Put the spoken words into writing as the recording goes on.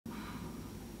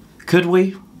Could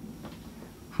we?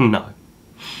 No.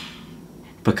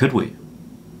 But could we?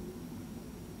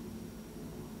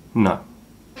 No.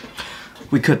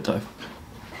 We could though.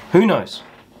 Who knows?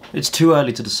 It's too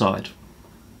early to decide.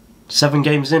 7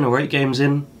 games in or 8 games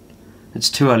in, it's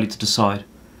too early to decide.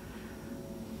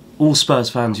 All Spurs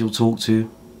fans you'll talk to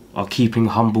are keeping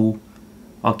humble,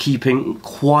 are keeping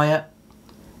quiet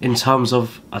in terms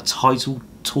of a title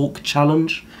talk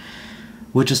challenge.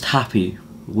 We're just happy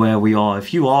where we are.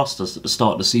 If you asked us at the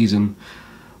start of the season,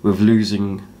 with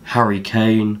losing Harry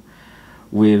Kane,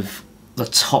 with the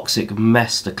toxic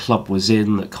mess the club was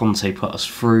in, that Conte put us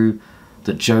through,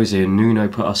 that Jose and Nuno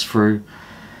put us through,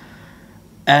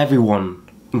 everyone,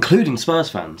 including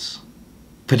Spurs fans,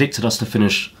 predicted us to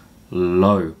finish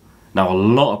low. Now, a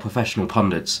lot of professional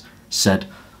pundits said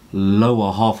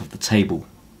lower half of the table.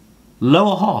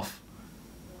 Lower half.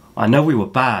 I know we were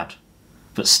bad,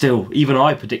 but still, even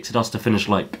I predicted us to finish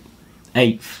like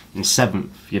 8th and 7th,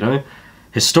 you know?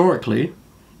 Historically,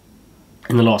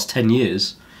 in the last 10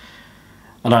 years,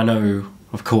 and I know,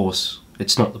 of course,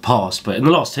 it's not the past, but in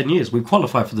the last 10 years, we've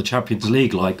qualified for the Champions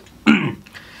League like, I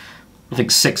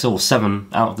think 6 or 7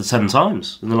 out of the 10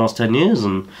 times in the last 10 years,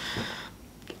 and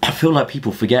I feel like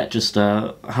people forget just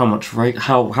how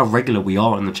regular we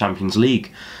are in the Champions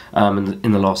League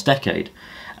in the last decade,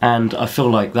 and I feel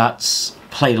like that's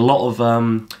played a lot of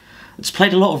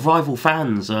rival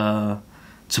fans to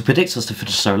predict us to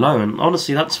finish so low. And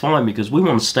honestly, that's fine, because we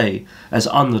want to stay as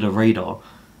under the radar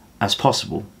as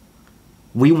possible.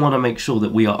 We want to make sure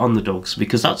that we are underdogs,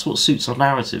 because that's what suits our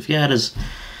narrative. Yeah, there's,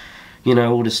 you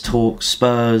know, all this talk,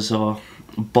 Spurs are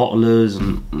bottlers,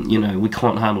 and, you know, we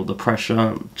can't handle the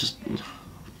pressure. We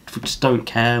just don't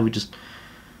care. We just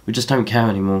don't care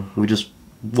anymore. We just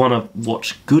want to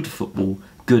watch good football,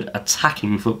 good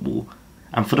attacking football.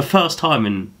 And for the first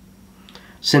time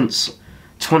since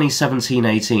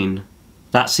 2017-18,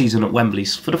 that season at Wembley,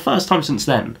 for the first time since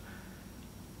then,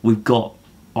 we've got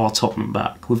our Tottenham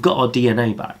back. We've got our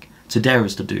DNA back to dare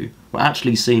us to do. We're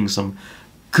actually seeing some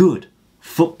good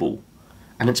football.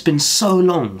 And it's been so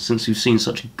long since we've seen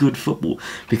such good football,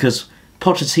 because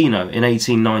Pochettino in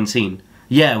 18-19,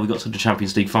 yeah, we got to the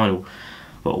Champions League final,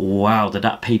 but wow, did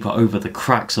that paper over the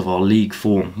cracks of our league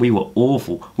form. We were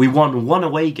awful. We won 1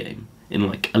 away game in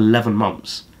like 11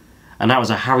 months. And that was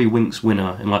a Harry Winks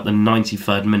winner in like the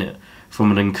 93rd minute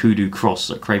from an Nkudu cross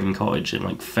at Craven Cottage in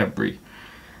like February.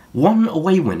 1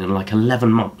 away win in like 11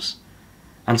 months.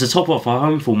 And to top off, our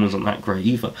home form wasn't that great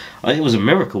either. It was a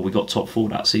miracle we got top 4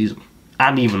 that season.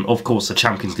 And even, of course, the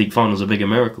Champions League final was a bigger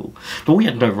miracle. But we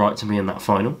had no right to be in that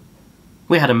final.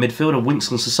 We had a midfielder, Winks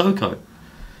and Sissoko.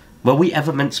 Were we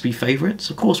ever meant to be favourites?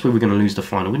 Of course we were going to lose the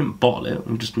final. We didn't bottle it.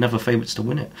 We were just never favourites to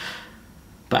win it.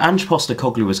 But Ange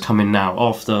Postecoglou has come in now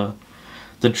after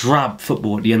the drab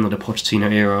football at the end of the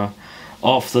Pochettino era,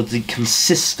 after the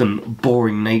consistent,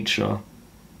 boring nature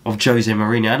of Jose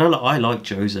Mourinho. And I like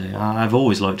Jose. I've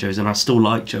always liked Jose, and I still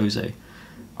like Jose.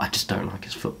 I just don't like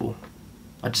his football.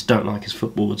 I just don't like his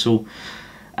football at all.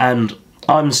 And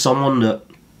I'm someone that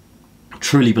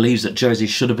truly believes that Jose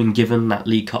should have been given that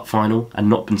League Cup final and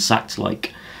not been sacked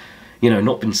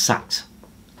not been sacked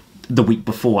the week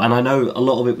before. And I know a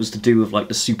lot of it was to do with like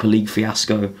the Super League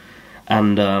fiasco,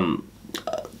 and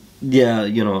yeah,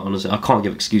 you know, honestly, I can't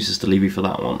give excuses to Levy for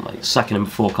that one, like sacking him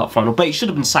before cup final. But he should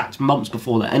have been sacked months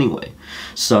before that anyway.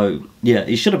 So yeah,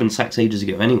 he should have been sacked ages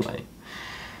ago anyway.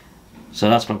 So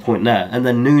that's my point there. And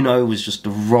then Nuno was just the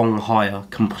wrong hire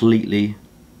completely.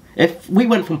 If we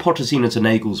went from Pochettino to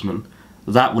Nagelsmann,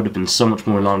 that would have been so much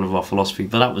more in line with our philosophy.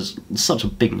 But that was such a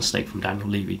big mistake from Daniel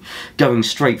Levy, going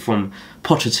straight from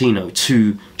Pochettino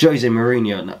to Jose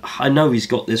Mourinho. And I know he's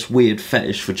got this weird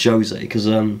fetish for Jose, because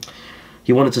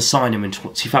he wanted to sign him in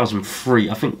 2003.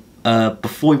 I think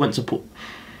before he went to Porto.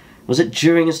 Was it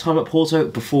during his time at Porto,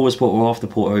 before his Porto or after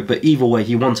Porto? But either way,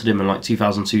 he wanted him in like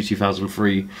 2002,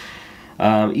 2003.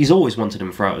 He's always wanted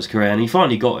him throughout his career, and he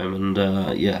finally got him. And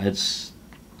yeah,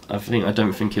 I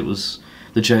don't think it was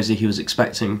the Jose he was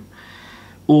expecting,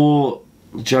 or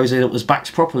Jose that was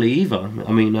backed properly either.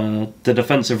 I mean, the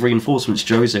defensive reinforcements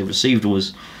Jose received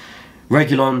was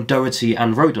Reguilon, Doherty,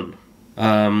 and Rodon.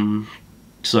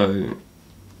 So,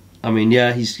 I mean,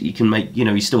 yeah, he can make, you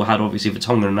know, he still had obviously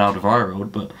Vertonghen and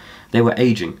Alderweireld, but they were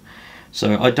ageing.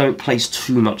 So I don't place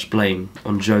too much blame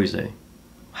on Jose.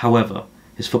 However,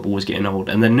 his football was getting old.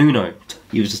 And then Nuno,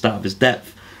 he was just out of his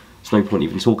depth. There's no point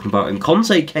even talking about him.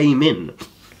 Conte came in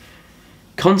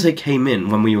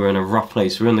when we were in a rough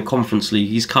place. We were in the Conference League.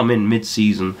 He's come in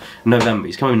mid-season, November.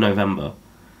 He's come in November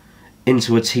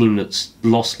into a team that's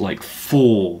lost like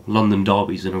 4 London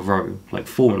derbies in a row. Like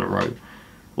 4 in a row.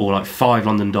 or like 5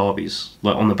 London derbies,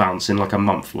 like on the bounce in like a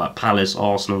month, like Palace,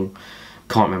 Arsenal.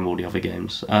 Can't remember all the other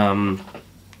games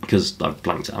because I've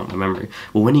blanked it out of my memory.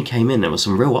 Well, when he came in, there was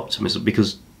some real optimism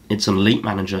because it's an elite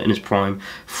manager in his prime,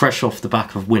 fresh off the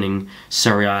back of winning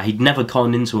Serie A. He'd never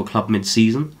gone into a club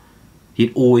mid-season.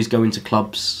 He'd always go into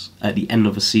clubs at the end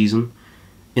of a season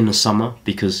in the summer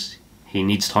because he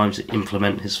needs time to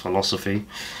implement his philosophy,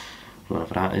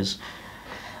 whatever that is.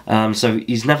 So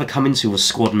he's never come into a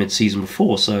squad mid-season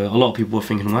before, so a lot of people were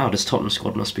thinking, wow, this Tottenham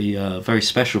squad must be very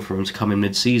special for him to come in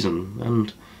mid-season.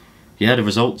 And yeah, the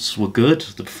results were good,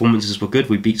 the performances were good.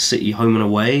 We beat City home and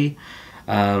away,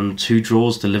 2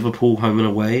 draws to Liverpool home and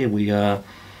away. We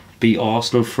beat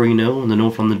Arsenal 3-0 in the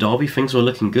North London derby. Things were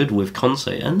looking good with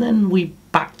Conte, and then we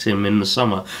backed him in the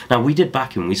summer. Now, we did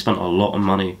back him, we spent a lot of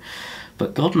money.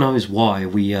 But God knows why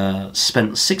we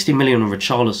spent 60 million on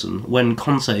Richarlison when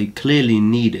Conte clearly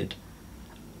needed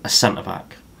a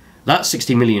centre-back. That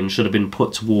 60 million should have been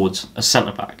put towards a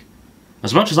centre-back.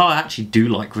 As much as I actually do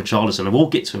like Richarlison, and we'll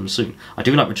get to him soon, I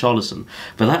do like Richarlison,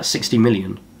 but that 60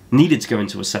 million needed to go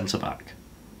into a centre-back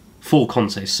for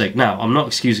Conte's sake. Now, I'm not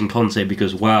excusing Conte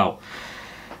because, wow,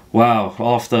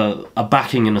 after a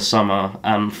backing in the summer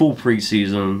and full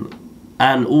pre-season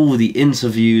and all the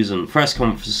interviews and press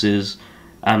conferences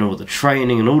and all the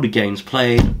training and all the games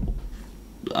played,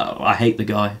 I hate the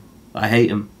guy. I hate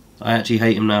him. I actually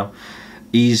hate him now.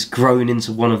 He's grown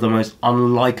into one of the most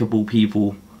unlikable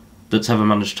people that's ever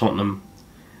managed Tottenham,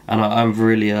 and I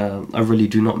really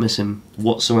do not miss him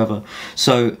whatsoever.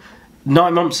 So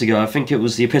 9 months ago, I think it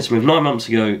was the epitome of 9 months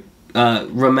ago,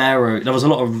 Romero, there was a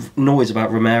lot of noise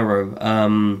about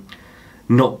Romero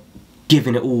not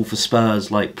giving it all for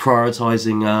Spurs, like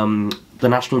prioritising the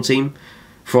national team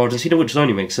for Argentina, which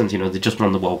only makes sense. You know, they just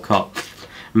won the World Cup.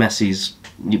 Messi's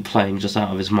playing just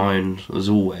out of his mind as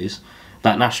always.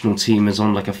 That national team is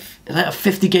on like a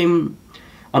 50-game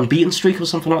unbeaten streak or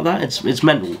something like that. It's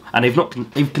mental, and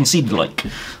they've conceded like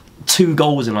 2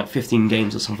 goals in like 15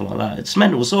 games or something like that. It's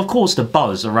mental. So of course the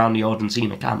buzz around the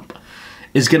Argentina camp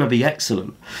is going to be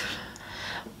excellent.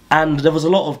 And there was a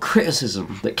lot of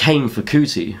criticism that came for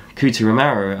Cuti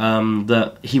Romero,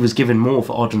 that he was given more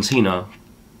for Argentina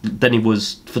than he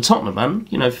was for Tottenham.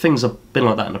 And, you know, things have been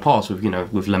like that in the past with, you know,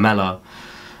 with Lamela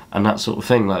and that sort of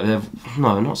thing. Like,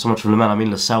 no, not so much with Lamela, I mean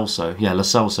Lo Celso. Yeah, Lo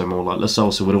Celso more. Like, Lo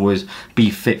Celso would always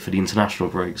be fit for the international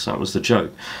breaks. That was the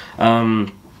joke.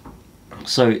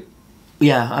 So,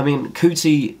 yeah, I mean,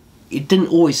 Cuti, it didn't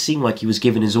always seem like he was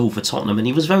giving his all for Tottenham, and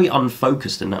he was very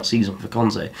unfocused in that season for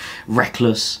Conte.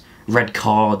 Reckless, red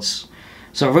cards,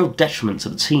 so a real detriment to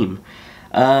the team.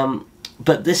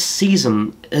 But this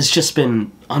season has just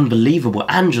been unbelievable.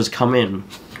 Ange's come in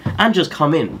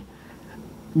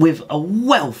with a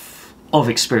wealth of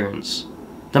experience.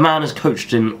 The man has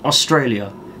coached in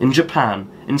Australia, in Japan,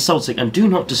 in Celtic, and do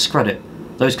not discredit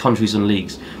those countries and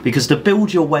leagues, because to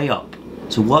build your way up,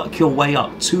 to work your way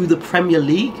up to the Premier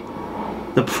League,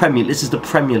 this is the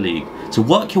Premier League, to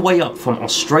work your way up from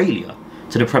Australia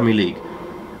to the Premier League,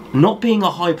 not being a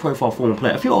high-profile former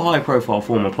player. If you're a high-profile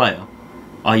former player,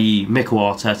 i.e. Mikel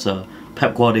Arteta,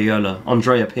 Pep Guardiola,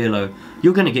 Andrea Pirlo,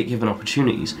 you're going to get given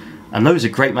opportunities. And those are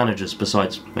great managers,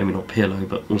 besides maybe not Pirlo,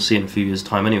 but we'll see in a few years'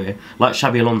 time anyway, like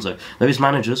Xabi Alonso. Those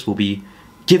managers will be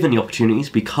given the opportunities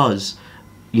because,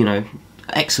 you know,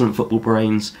 excellent football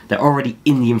brains, they're already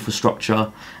in the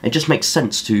infrastructure. It just makes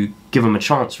sense to give them a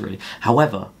chance, really.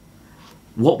 However,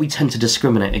 what we tend to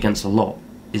discriminate against a lot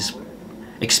is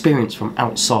experience from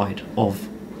outside of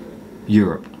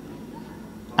Europe.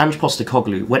 Ange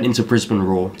Postecoglou went into Brisbane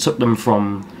Roar, took them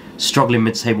from struggling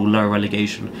mid-table lower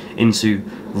relegation into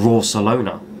Raw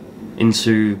Salona,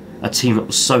 into a team that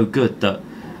was so good that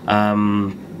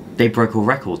they broke all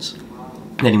records.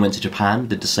 Then he went to Japan,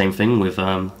 did the same thing with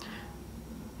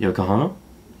Yokohama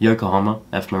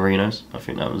F. Marinos, I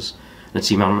think that was the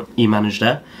team he managed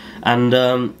there.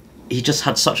 And he just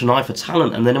had such an eye for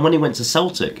talent. And then when he went to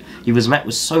Celtic, he was met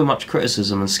with so much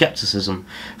criticism and scepticism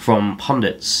from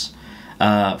pundits,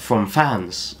 from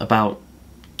fans, about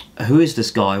who is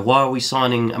this guy? Why are we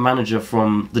signing a manager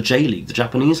from the J-League, the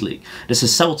Japanese league? This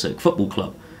is Celtic Football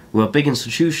Club. We're a big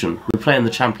institution. We play in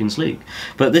the Champions League.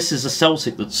 But this is a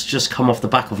Celtic that's just come off the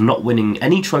back of not winning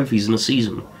any trophies in a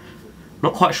season.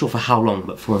 Not quite sure for how long,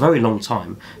 but for a very long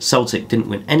time, Celtic didn't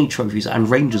win any trophies, and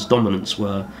Rangers' dominance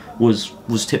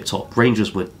was tip-top.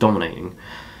 Rangers were dominating.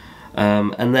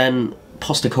 And then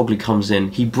Postecoglou comes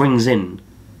in. He brings in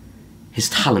his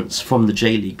talents from the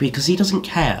J-League because he doesn't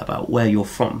care about where you're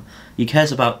from. He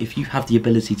cares about if you have the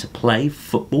ability to play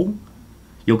football,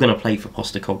 you're going to play for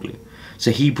Postecoglou.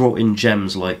 So he brought in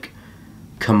gems like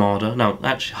Kamada. Now,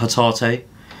 actually, Hatate,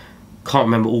 can't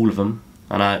remember all of them.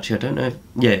 And I don't know.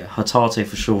 Yeah, Hatate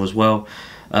for sure as well.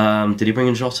 Did he bring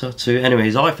in Jota too? Anyway,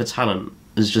 his eye for talent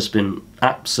has just been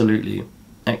absolutely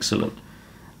excellent.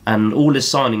 And all his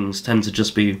signings tend to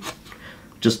just be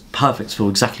just perfect for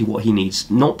exactly what he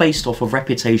needs. Not based off of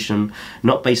reputation,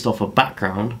 not based off of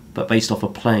background, but based off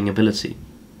of playing ability.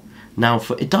 Now,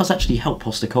 it does actually help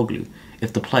Postecoglou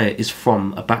if the player is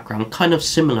from a background kind of a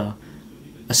similar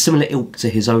ilk to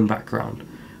his own background,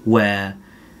 where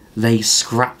they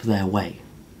scrap their way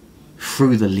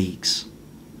through the leagues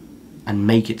and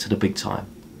make it to the big time.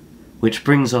 Which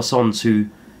brings us on to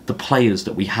the players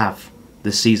that we have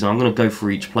this season. I'm going to go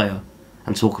through each player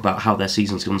and talk about how their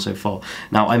season's gone so far.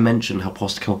 Now, I mentioned how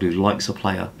Postecoglou likes a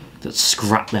player that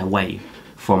scrapped their way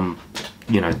from,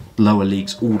 lower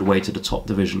leagues all the way to the top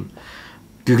division.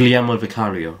 Guglielmo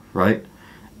Vicario, right?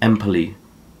 Empoli,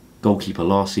 goalkeeper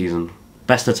last season.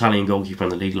 Best Italian goalkeeper in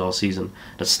the league last season.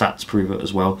 The stats prove it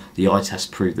as well. The eye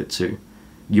test proved it too.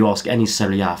 You ask any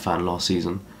Serie A fan last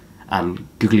season, and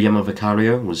Guglielmo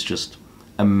Vicario was just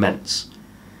immense.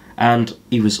 And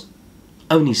he was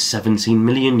only 17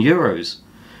 million euros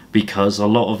because a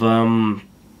lot of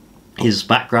his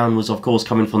background was, of course,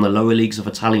 coming from the lower leagues of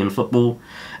Italian football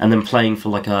and then playing for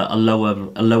like a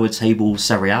lower table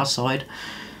Serie A side.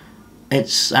 He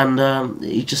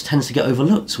just tends to get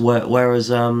overlooked.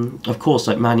 Whereas, of course,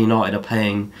 like Man United are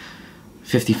paying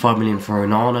 55 million for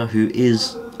Onana, who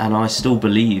is, and I still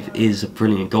believe, is a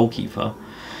brilliant goalkeeper.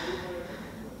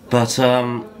 But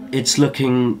it's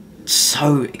looking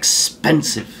so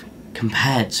expensive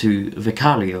compared to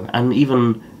Vicario, and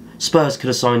even Spurs could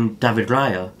have signed David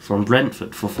Raya from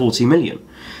Brentford for 40 million,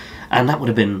 and that would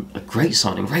have been a great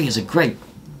signing. Raya is a great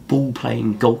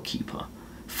ball-playing goalkeeper.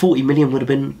 40 million would have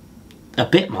been a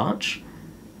bit much,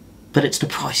 but it's the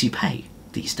price you pay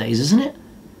these days, isn't it?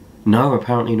 No,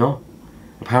 apparently not.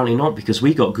 Apparently not, because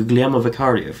we got Guglielmo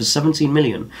Vicario for 17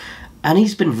 million, and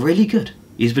he's been really good.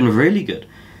 He's been really good.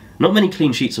 Not many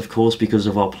clean sheets, of course, because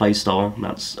of our play style.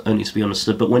 That's only to be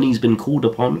understood. But when he's been called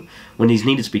upon, when he's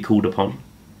needed to be called upon,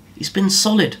 he's been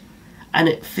solid. And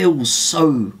it feels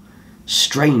so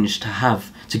strange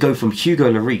to go from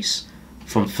Hugo Lloris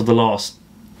for the last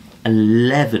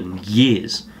 11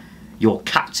 years. Your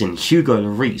captain, Hugo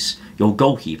Lloris, your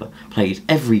goalkeeper, played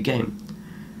every game,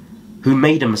 who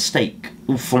made a mistake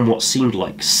from what seemed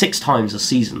like 6 times a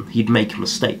season. He'd make a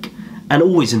mistake, and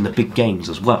always in the big games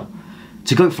as well.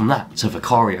 To go from that to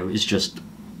Vicario is just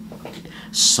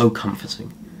so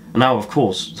comforting. Now, of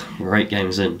course, we're 8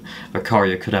 games in.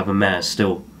 Vicario could have a mare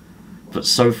still, but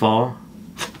so far,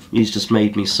 he's just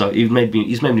made me so. He's made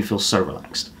me feel so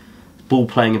relaxed. Ball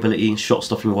playing ability, shot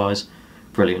stopping wise,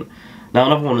 brilliant. Now,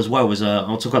 another one as well was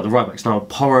I'll talk about the right backs now.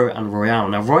 Porro and Royale.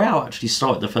 Now, Royale actually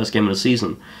started the first game of the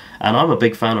season, and I'm a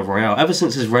big fan of Royale ever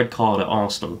since his red card at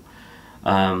Arsenal.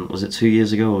 Was it 2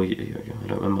 years ago or a year ago? I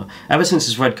don't remember. Ever since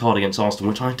his red card against Arsenal,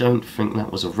 which I don't think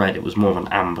that was a red, it was more of an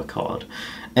amber card.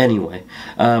 Anyway,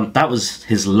 that was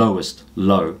his lowest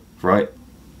low, right?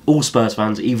 All Spurs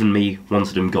fans, even me,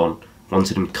 wanted him gone,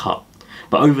 wanted him cut.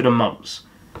 But over the months,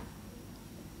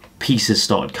 pieces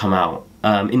started to come out,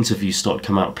 interviews started to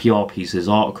come out, PR pieces,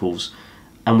 articles,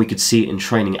 and we could see it in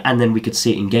training, and then we could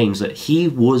see it in games that he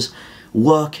was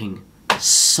working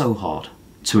so hard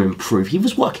to improve. He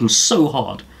was working so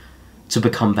hard to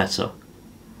become better.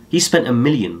 He spent $1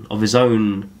 million of his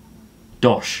own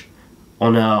dosh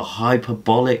on a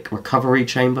hyperbolic recovery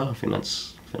chamber. I think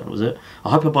that was it. A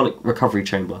hyperbolic recovery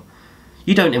chamber.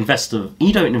 You don't invest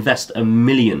 $1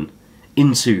 million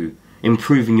into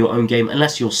improving your own game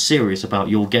unless you're serious about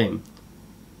your game.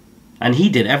 And he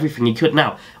did everything he could.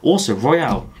 Now, also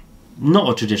Royale, not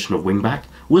a traditional wing-back,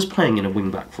 was playing in a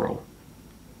wing-back role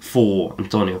for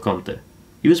Antonio Conte.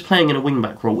 He was playing in a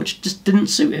wing-back role, which just didn't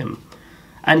suit him.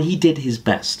 And he did his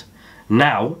best.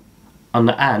 Now,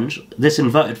 under Ange, this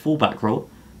inverted full-back role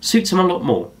suits him a lot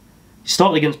more. He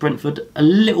started against Brentford, a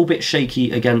little bit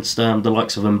shaky against the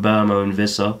likes of Mbermo and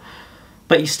Visser,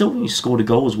 but he scored a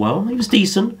goal as well. He was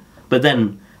decent. But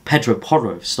then Pedro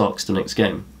Porro starts the next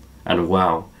game, and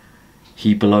wow,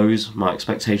 he blows my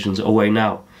expectations away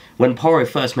now. When Porro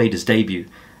first made his debut,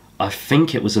 I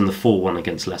think it was in the 4-1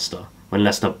 against Leicester, when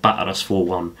Leicester battered us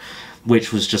 4-1,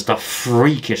 which was just a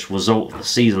freakish result of the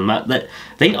season. I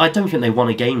don't think they won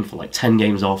a game for like 10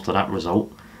 games after that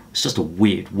result. It's just a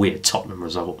weird Tottenham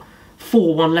result.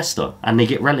 4-1 Leicester, and they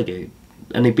get relegated,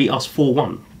 and they beat us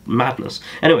 4-1. Madness.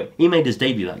 Anyway, he made his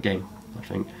debut that game, I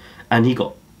think, and he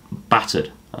got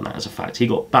battered, and that is a fact. He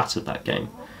got battered that game,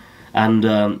 and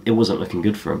it wasn't looking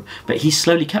good for him. But he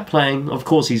slowly kept playing. Of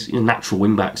course, he's a natural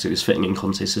wing-back, so he was fitting in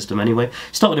Conte's system anyway.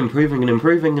 Started improving,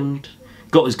 and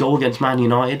got his goal against Man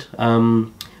United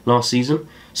last season.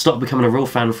 started becoming a real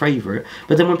fan favourite.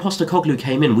 But then when Postecoglou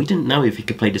came in, we didn't know if he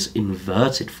could play this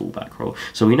inverted fullback role.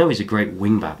 So we know he's a great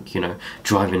wing-back, you know,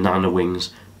 driving down the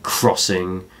wings,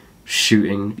 crossing,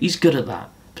 shooting. He's good at that.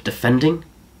 But defending?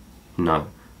 No.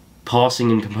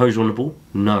 Passing and composure on the ball?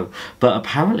 No. But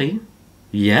apparently,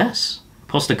 yes.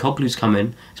 Postecoglou's come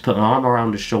in, he's put an arm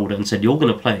around his shoulder and said, you're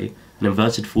going to play an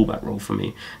inverted fullback role for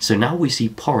me. So now we see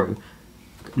Porro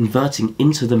inverting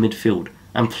into the midfield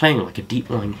and playing like a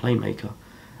deep-lying playmaker.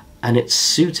 And it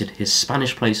suited his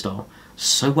Spanish play style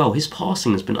so well. His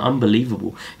passing has been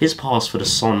unbelievable. His pass for the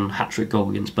Son hat-trick goal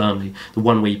against Burnley, the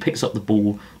one where he picks up the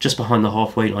ball just behind the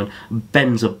halfway line,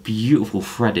 bends a beautiful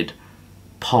threaded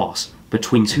pass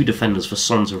between two defenders for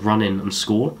Son to run in and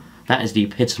score. That is the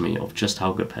epitome of just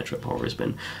how good Pedro Porro has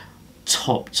been.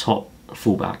 Top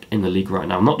fullback in the league right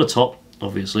now. Not the top,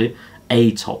 obviously.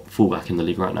 A top fullback in the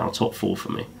league right now. Top 4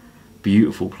 for me.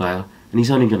 Beautiful player. And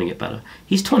he's only going to get better.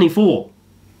 He's 24.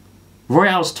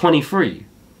 Royale's 23.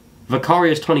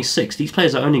 Vicario's 26. These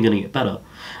players are only going to get better.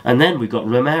 And then we've got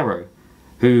Romero,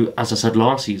 who, as I said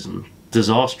last season,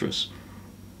 disastrous.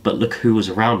 But look who was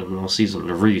around him last season.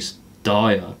 Lloris,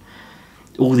 Dyer.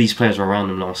 All these players were around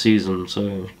him last season,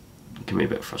 so it can be a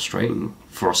bit frustrating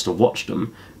for us to watch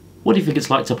them. What do you think it's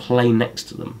like to play next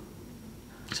to them?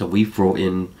 So we've brought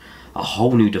in a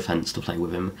whole new defence to play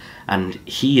with him, and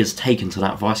he has taken to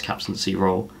that vice-captaincy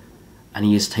role, and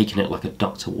he has taken it like a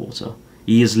duck to water.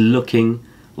 He is looking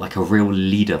like a real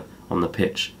leader on the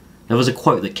pitch. There was a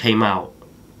quote that came out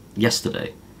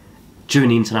yesterday, during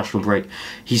the international break.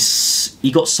 He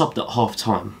got subbed at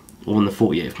half-time, or in the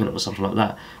 48th minute or something like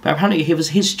that. But apparently it was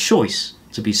his choice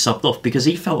to be subbed off because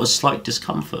he felt a slight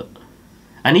discomfort.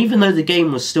 And even though the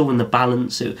game was still in the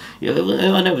balance, I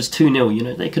know it was 2-0, you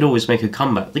know, they could always make a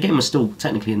comeback. The game was still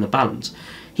technically in the balance.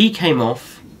 He came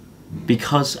off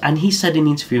because, and he said in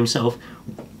the interview himself,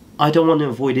 I don't want to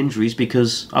avoid injuries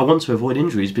because, I want to avoid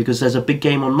injuries because there's a big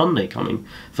game on Monday coming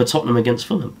for Tottenham against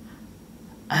Fulham.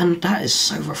 And that is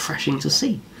so refreshing to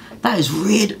see. That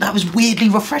was weirdly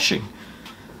refreshing.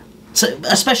 So,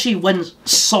 especially when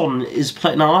Son is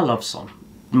playing. Now, I love Son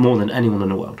more than anyone in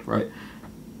the world, right?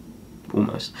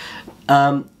 Almost.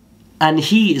 And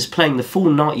he is playing the full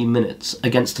 90 minutes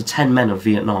against the 10 men of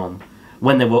Vietnam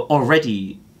when they were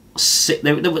already...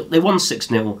 They won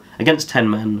 6-0 against 10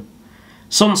 men.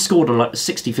 Son scored on like the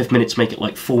 65th minute to make it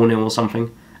like 4-0 or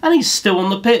something. And he's still on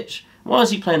the pitch. Why is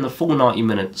he playing the full 90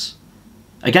 minutes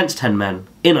against 10 men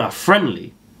in a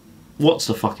friendly? What's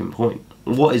the fucking point?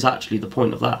 What is actually the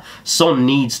point of that? Son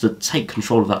needs to take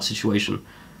control of that situation.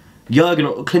 Jurgen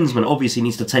Klinsmann obviously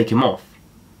needs to take him off.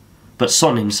 But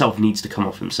Son himself needs to come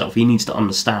off himself. He needs to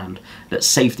understand that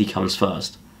safety comes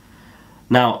first.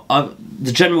 Now,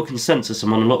 the general consensus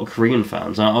among a lot of Korean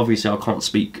fans, and obviously I can't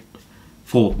speak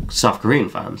for South Korean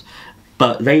fans,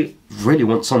 but they really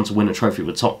want Son to win a trophy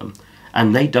with Tottenham.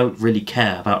 And they don't really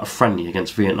care about a friendly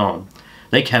against Vietnam.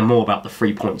 They care more about the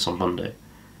 3 points on Monday.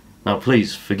 Now,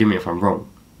 please forgive me if I'm wrong,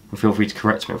 and feel free to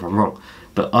correct me if I'm wrong,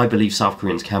 but I believe South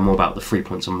Koreans care more about the 3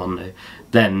 points on Monday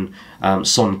than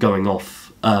Son going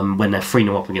off when they're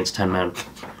 3-0 up against 10 men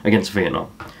against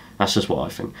Vietnam. That's just what I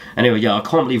think. Anyway, yeah, I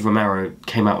can't believe Romero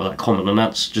came out with that comment, and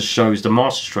that just shows the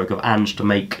masterstroke of Ange to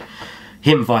make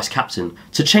him vice-captain,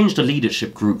 to change the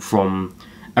leadership group from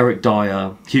Eric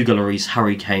Dyer, Hugo Lloris,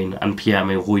 Harry Kane, and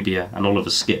Pierre-Emile Højbjerg, and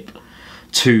Oliver Skip,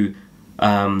 to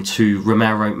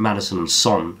Romero, Maddison, and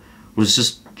Son, was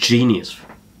just genius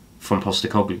from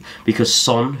Postecoglou, because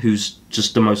Son, who's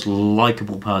just the most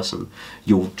likeable person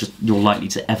you're likely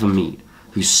to ever meet,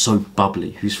 who's so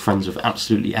bubbly, who's friends with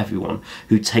absolutely everyone,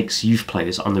 who takes youth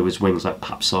players under his wings like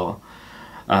Pape Sarr,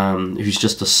 who's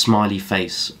just a smiley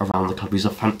face around the club, who's a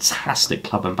fantastic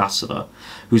club ambassador,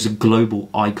 who's a global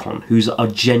icon, who's a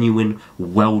genuine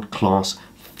world-class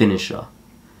finisher.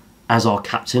 As our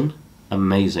captain,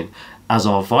 amazing. As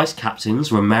our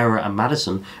vice-captains, Romero and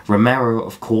Maddison, Romero,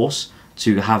 of course,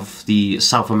 to have the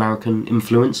South American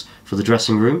influence for the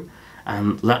dressing room,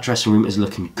 and that dressing room is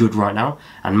looking good right now,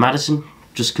 and Maddison,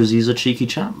 just because he's a cheeky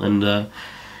chap, and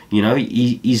you know,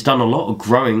 he's done a lot of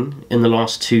growing in the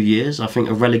last 2 years. I think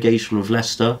a relegation with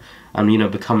Leicester, and you know,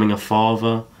 becoming a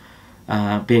father,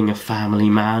 being a family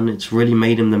man, it's really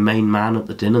made him the main man at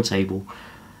the dinner table,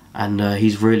 and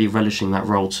he's really relishing that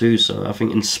role too. So I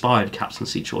think inspired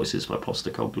captaincy choices by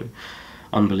Postecoglou,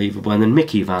 unbelievable. And then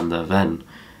Mickey van der Ven.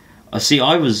 See,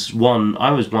 I was one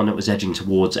that was edging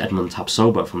towards Edmund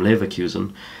Tapsoba from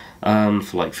Leverkusen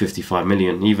for like 55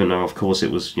 million, even though of course it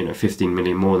was, you know, 15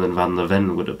 million more than Van der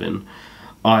Ven would have been.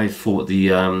 I thought the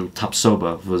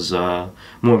Tapsoba was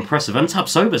more impressive, and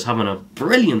Tapsoba's having a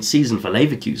brilliant season for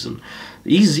Leverkusen.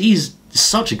 He's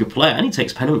such a good player, and he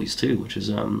takes penalties too, which is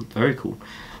very cool.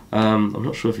 I'm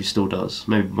not sure if he still does.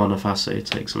 Maybe Boniface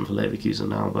takes them for Leverkusen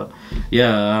now, but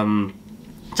yeah,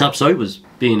 Tapsoba's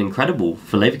been incredible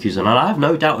for Leverkusen, and I have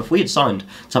no doubt if we had signed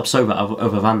Tapsoba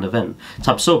over Van der Ven,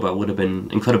 Tapsoba would have been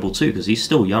incredible too, because he's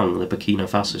still young, the Burkina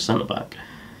Faso centre-back.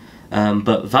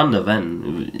 But Van der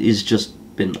Ven is just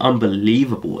been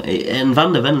unbelievable, and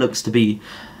Van der Ven looks to be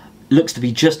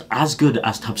just as good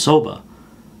as Tapsoba,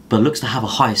 but looks to have a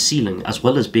higher ceiling, as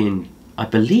well as being, I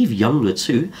believe, younger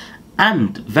too,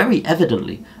 and very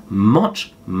evidently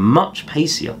much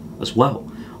pacier as well,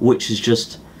 which is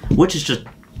just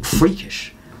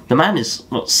freakish. The man is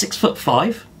what,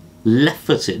 6'5",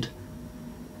 left-footed,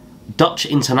 Dutch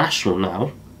international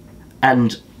now,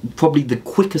 and probably the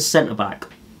quickest centre back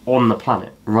on the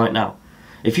planet right now.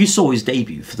 If you saw his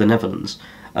debut for the Netherlands,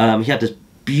 he had this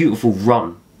beautiful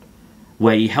run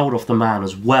where he held off the man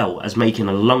as well as making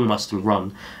a long-lasting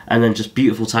run, and then just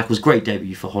beautiful tackles. Great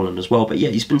debut for Holland as well. But yeah,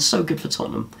 he's been so good for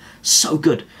Tottenham, so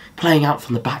good, playing out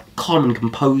from the back, calm and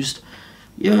composed.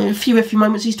 You know, a few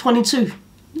moments. He's 22.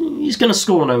 He's going to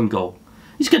score an own goal.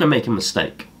 He's going to make a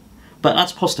mistake. But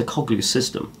that's Postecoglou's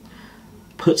system.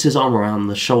 Puts his arm around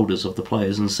the shoulders of the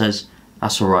players and says,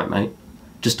 "That's all right, mate.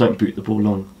 Just don't boot the ball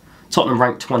long." Tottenham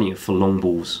ranked 20th for long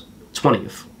balls.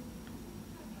 20th.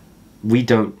 We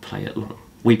don't play it long.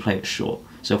 We play it short.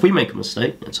 So if we make a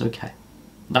mistake, it's okay.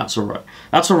 That's alright.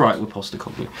 That's alright with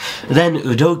Postecoglou. Then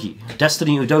Udogie.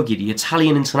 Destiny Udogie, the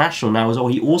Italian international now as well.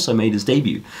 He also made his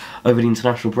debut over the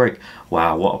international break.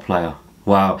 Wow, what a player.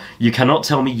 Wow. You cannot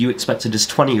tell me you expected this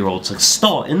 20-year-old to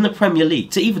start in the Premier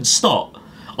League. To even start.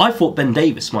 I thought Ben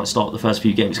Davies might start the first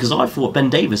few games, because I thought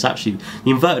Ben Davies, actually, the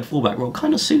inverted fullback role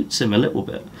kind of suits him a little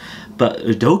bit. But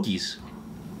Udogie's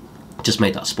just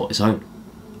made that spot his own.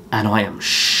 And I am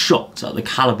shocked at the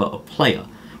calibre of player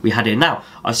we had here. Now,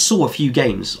 I saw a few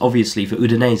games, obviously, for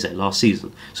Udinese last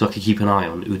season, so I could keep an eye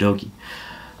on Udogie.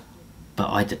 But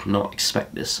I did not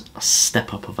expect this. A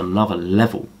step up of another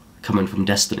level coming from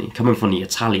Destiny, coming from the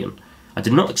Italian. I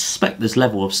did not expect this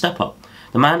level of step up.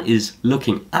 The man is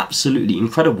looking absolutely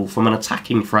incredible from an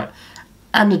attacking threat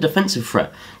and a defensive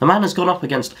threat. The man has gone up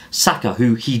against Saka,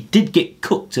 who he did get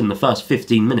cooked in the first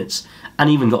 15 minutes, and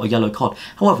even got a yellow card.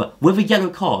 However, with a yellow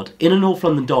card in a North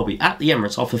London derby at the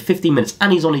Emirates after 15 minutes,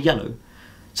 and he's on a yellow,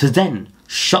 to then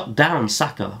shut down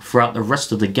Saka throughout the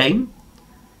rest of the game,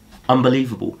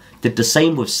 unbelievable. Did the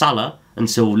same with Salah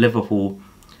until Liverpool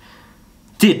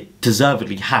did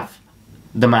deservedly have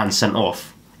the man sent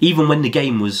off, even when the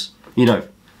game was, you know,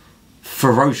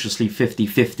 ferociously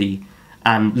 50-50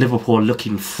 and Liverpool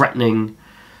looking threatening.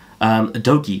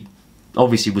 Udogie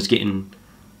obviously was getting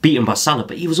beaten by Salah,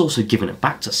 but he was also giving it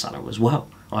back to Salah as well,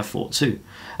 I thought too.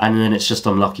 And then it's just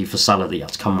unlucky for Salah that he had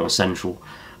to come more central,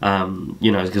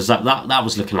 you know, because that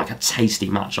was looking like a tasty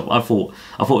matchup. I thought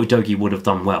Udogie would have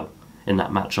done well in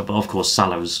that matchup, but of course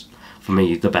Salah was, for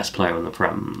me, the best player in the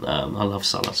Prem. I love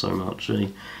Salah so much.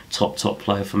 Really top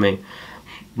player for me.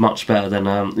 Much better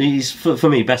than he's for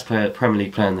me best Premier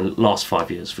League player in the last 5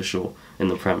 years for sure in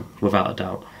the Prem, without a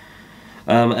doubt.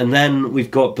 And then we've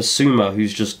got Basuma,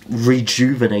 who's just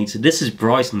rejuvenated. This is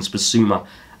Brighton's Basuma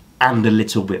and a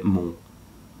little bit more.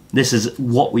 This is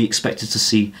what we expected to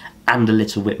see and a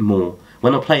little bit more.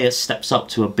 When a player steps up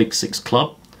to a Big Six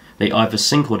club, they either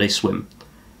sink or they swim.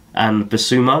 And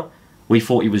Basuma, we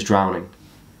thought he was drowning,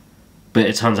 but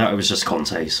it turns out it was just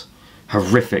Conte's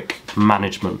horrific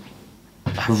management.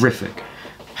 Horrific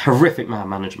man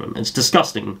management. It's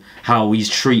disgusting how he's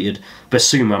treated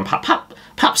Basuma and Pap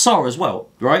Sarr as well,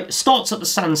 right? Starts at the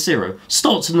San Siro,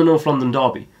 starts in the North London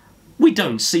derby. We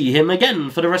don't see him again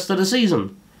for the rest of the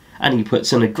season. And he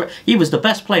puts in a great... He was the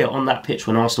best player on that pitch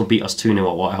when Arsenal beat us 2-0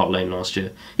 at White Hart Lane last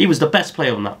year. He was the best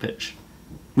player on that pitch.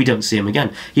 We don't see him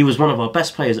again. He was one of our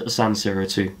best players at the San Siro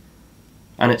too.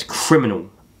 And it's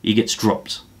criminal he gets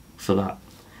dropped for that.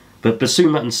 But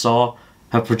Basuma and Sarr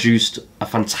have produced a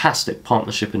fantastic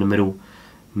partnership in the middle.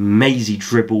 Mazy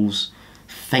dribbles,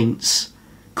 feints,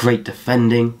 great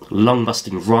defending,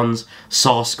 long-busting runs.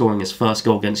 Sarr scoring his first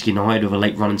goal against United with a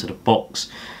late run into the box.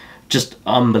 Just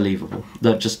unbelievable.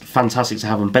 They're just fantastic to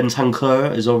have him.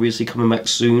 Bentancur is obviously coming back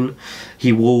soon.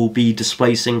 He will be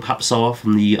displacing Pap Sarr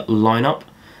from the lineup,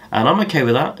 and I'm okay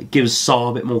with that. It gives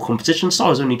Sarr a bit more competition.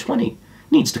 Sarr is only 20.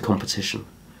 Needs the competition.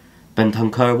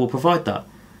 Bentancur will provide that,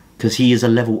 because he is a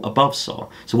level above Sarr.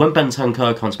 So when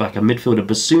Bentancur comes back, a midfielder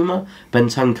Basuma,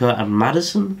 Bentancur and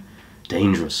Maddison,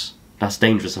 dangerous. That's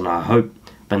dangerous, and I hope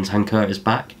Bentancur is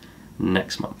back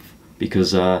next month,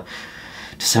 because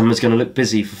December's going to look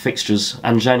busy for fixtures,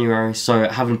 and January, so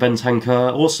having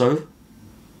Bentancur also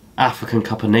African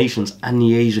Cup of Nations, and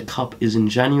the Asia Cup is in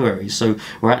January. So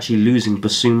we're actually losing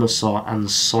Basuma, Sarr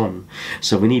and Son.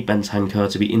 So we need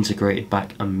Bentancur to be integrated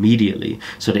back immediately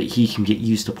so that he can get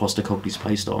used to Postecoglou's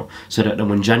playstyle. So that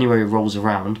when January rolls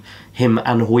around, him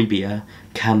and Højbjerg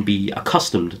can be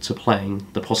accustomed to playing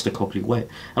the Postecoglou way.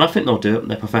 And I think they'll do it.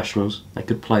 They're professionals. They're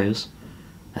good players.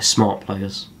 They're smart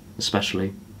players,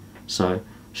 especially. So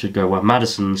should go well.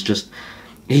 Maddison's just...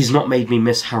 he's not made me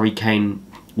miss Harry Kane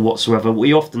whatsoever.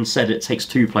 We often said it takes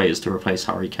 2 players to replace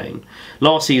Harry Kane.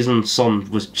 Last season, Son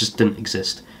just didn't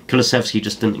exist. Kulusevski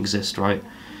just didn't exist, right?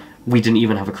 We didn't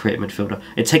even have a creative midfielder.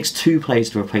 It takes 2 players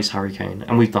to replace Harry Kane,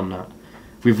 and we've done that.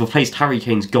 We've replaced Harry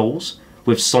Kane's goals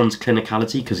with Son's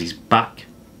clinicality, because he's back,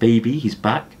 baby, he's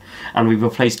back. And we've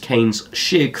replaced Kane's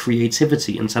sheer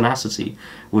creativity and tenacity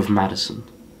with Maddison.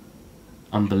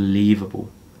 Unbelievable.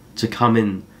 To come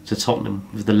in to Tottenham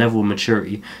with the level of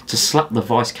maturity, to slap the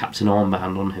vice-captain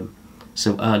armband on him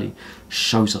so early,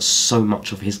 shows us so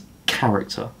much of his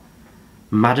character.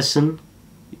 Maddison,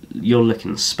 you're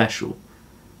looking special.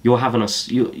 You're having us.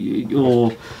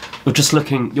 You're just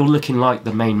looking. You're looking like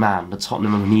the main man that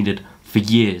Tottenham have needed for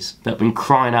years. They've been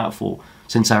crying out for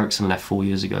since Eriksen left 4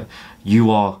 years ago. You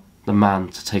are the man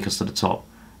to take us to the top,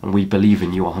 and we believe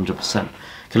in you 100%.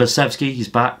 Kulusevski, he's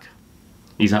back.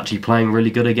 He's actually playing really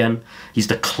good again. He's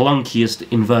the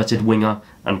clunkiest inverted winger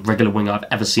and regular winger I've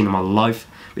ever seen in my life,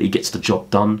 but he gets the job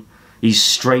done. He's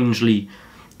strangely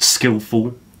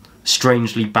skillful,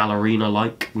 strangely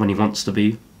ballerina-like when he wants to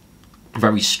be.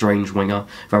 Very strange winger,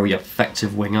 very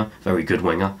effective winger, very good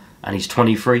winger. And he's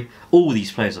 23. All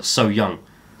these players are so young,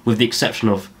 with the exception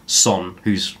of Son,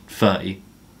 who's 30,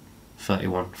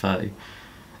 31, 30.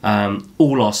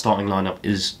 All our starting lineup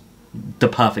is the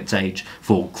perfect age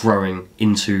for growing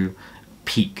into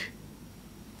peak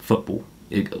football,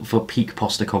 for peak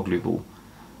Postecoglou ball.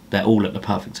 They're all at the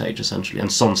perfect age, essentially. And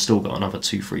Son's still got another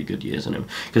 2-3 good years in him.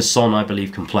 Because Son, I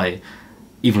believe, can play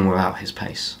even without his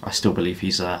pace. I still believe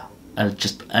he's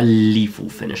just a lethal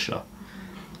finisher.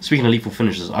 Speaking of lethal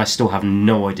finishers, I still have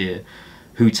no idea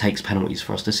who takes penalties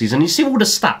for us this season. You see all the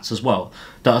stats as well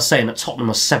that are saying that Tottenham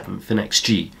are 7th in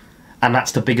XG. And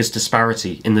that's the biggest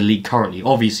disparity in the league currently.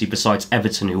 Obviously, besides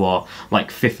Everton, who are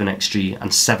like 5th in XG and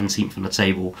 17th in the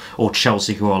table, or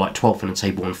Chelsea, who are like 12th in the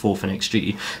table and 4th in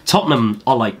XG. Tottenham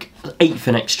are like 8th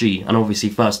in XG and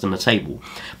obviously 1st in the table.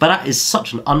 But that is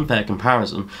such an unfair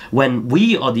comparison when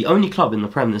we are the only club in the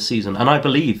Prem this season, and I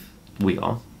believe we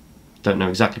are, don't know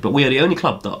exactly, but we are the only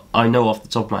club that I know off the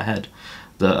top of my head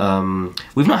that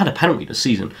we've not had a penalty this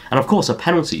season. And of course, a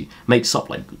penalty makes up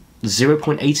like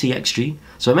 0.80 XG,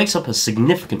 so it makes up a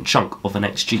significant chunk of an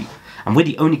XG, and we're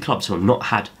the only clubs who have not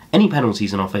had any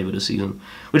penalties in our favour this season,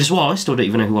 which is why I still don't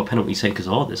even know who our penalty takers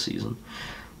are this season.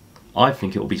 I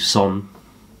think it will be Son,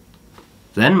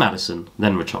 then Maddison,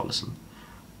 then Richarlison,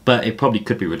 but it probably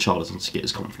could be Richarlison to get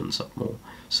his confidence up more,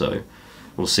 so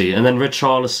we'll see. And then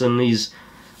Richarlison, he's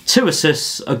 2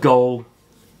 assists, a goal,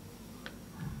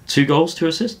 2 goals, 2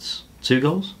 assists, 2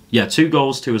 goals? Yeah, 2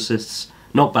 goals, 2 assists,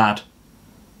 not bad.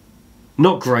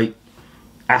 Not great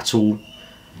at all.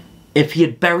 If he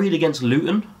had buried against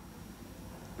Luton,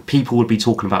 people would be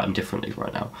talking about him differently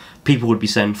right now. People would be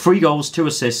saying 3 goals, 2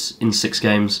 assists in 6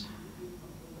 games.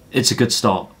 It's a good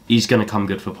start. He's going to come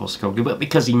good for Postecoglou. But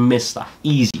because he missed that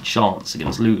easy chance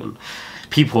against Luton,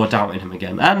 people are doubting him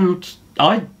again. And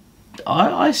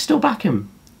I still back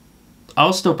him.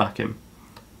 I'll still back him.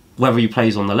 Whether he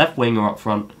plays on the left wing or up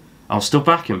front, I'll still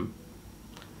back him.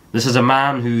 This is a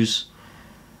man who's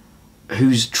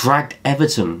dragged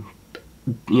Everton,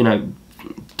 you know,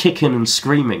 kicking and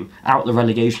screaming out the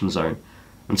relegation zone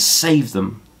and saved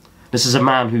them. This is a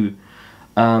man who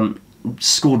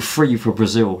scored 3 for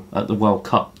Brazil at the World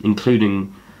Cup,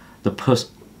 including that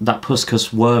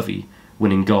Puskas Worthy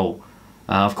winning goal.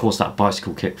 Of course, that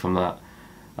bicycle kick from that.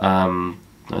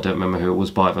 I don't remember who it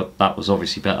was by, but that was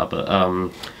obviously better. But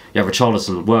yeah,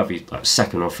 Richarlison, Worthy, like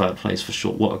 2nd or 3rd place for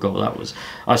sure. What a goal that was.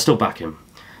 I still back him.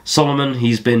 Solomon,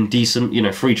 he's been decent, you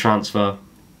know, free transfer.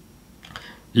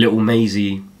 Little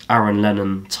Maisie, Aaron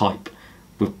Lennon type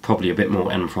with probably a bit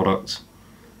more end product.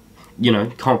 You know,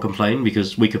 can't complain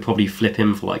because we could probably flip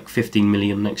him for like 15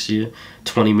 million next year,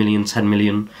 20 million, 10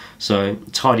 million. So,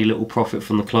 tidy little profit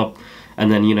from the club. And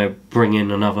then, you know, bring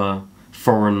in another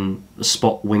foreign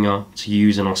spot winger to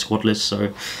use in our squad list.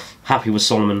 So, happy with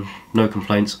Solomon, no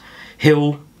complaints.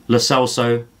 Hill, Lo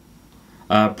Celso,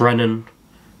 Brennan,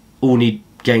 all need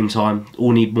game time,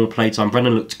 all need more play time.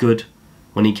 Brennan looked good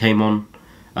when he came on.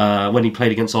 When he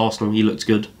played against Arsenal, he looked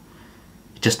good.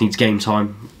 He just needs game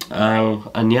time.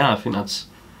 And yeah, I think that's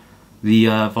the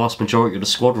vast majority of the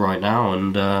squad right now.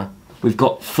 And we've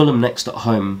got Fulham next at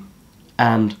home,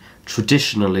 and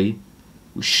traditionally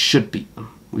we should beat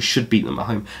them. We should beat them at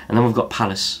home. And then we've got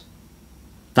Palace.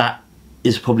 That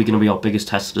is probably going to be our biggest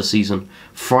test of the season.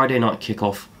 Friday night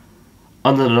kickoff,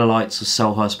 under the lights of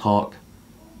Selhurst Park,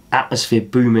 atmosphere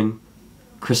booming.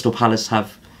 Crystal Palace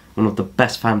have one of the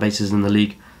best fan bases in the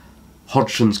league.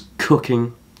 Hodgson's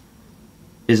cooking.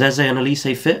 Is Eze and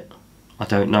Elise fit? I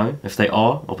don't know. If they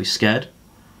are, I'll be scared.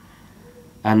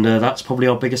 And that's probably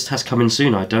our biggest test coming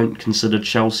soon. I don't consider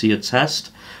Chelsea a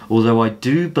test, although I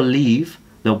do believe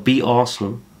they'll beat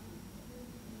Arsenal.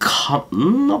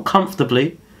 Not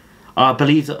comfortably. I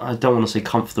believe that, I don't want to say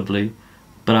comfortably,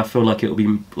 but I feel like it'll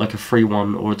be like a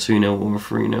 3-1 or a 2-0 or a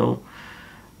 3-0.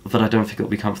 But I don't think it'll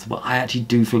be comfortable. I actually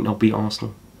do think they'll beat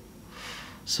Arsenal.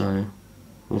 So,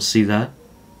 we'll see there.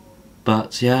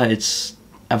 But yeah,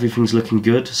 everything's looking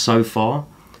good so far.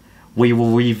 We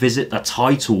will revisit the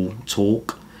title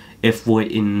talk if we're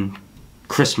in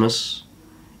Christmas,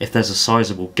 if there's a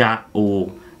sizable gap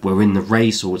or we're in the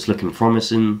race or it's looking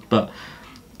promising. But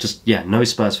just, yeah, no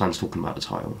Spurs fans talking about the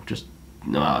title.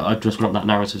 I just want that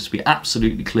narrative to be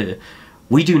absolutely clear.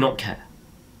 We do not care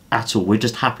at all. We're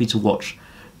just happy to watch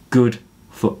good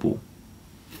football.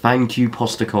 Thank you,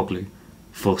 Postecoglou,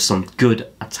 for some good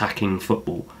attacking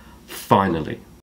football, finally.